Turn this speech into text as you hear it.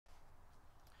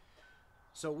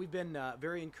So we've been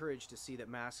very encouraged to see that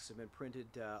masks have been printed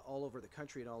all over the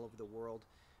country and all over the world.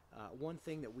 One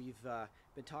thing that we've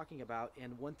been talking about,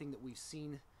 and one thing that we've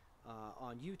seen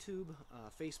on YouTube,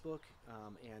 Facebook,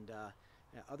 and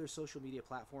other social media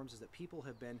platforms, is that people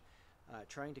have been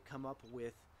trying to come up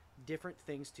with different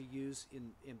things to use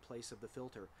in place of the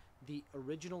filter. The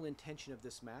original intention of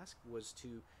this mask was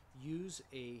to use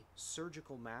a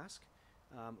surgical mask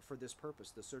for this purpose.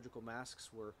 The surgical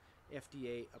masks were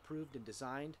FDA approved and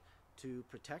designed to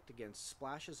protect against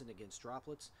splashes and against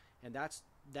droplets, and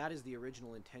that is the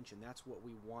original intention. That's what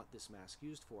we want this mask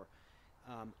used for.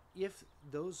 If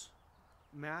those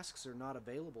masks are not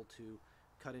available to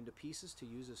cut into pieces to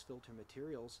use as filter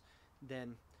materials,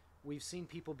 then we've seen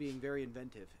people being very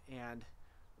inventive. And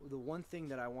the one thing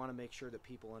that I want to make sure that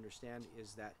people understand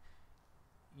is that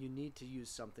you need to use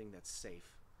something that's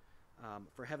safe.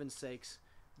 For heaven's sakes,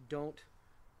 don't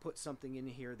put something in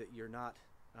here that you're not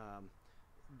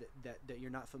that you're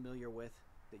not familiar with,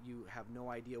 that you have no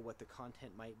idea what the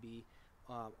content might be,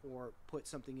 or put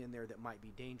something in there that might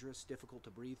be dangerous, difficult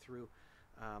to breathe through.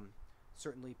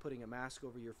 Certainly, putting a mask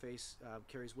over your face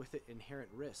carries with it inherent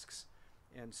risks,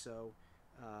 and so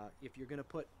if you're going to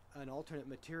put an alternate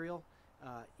material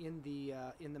in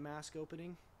the mask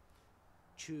opening,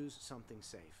 choose something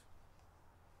safe.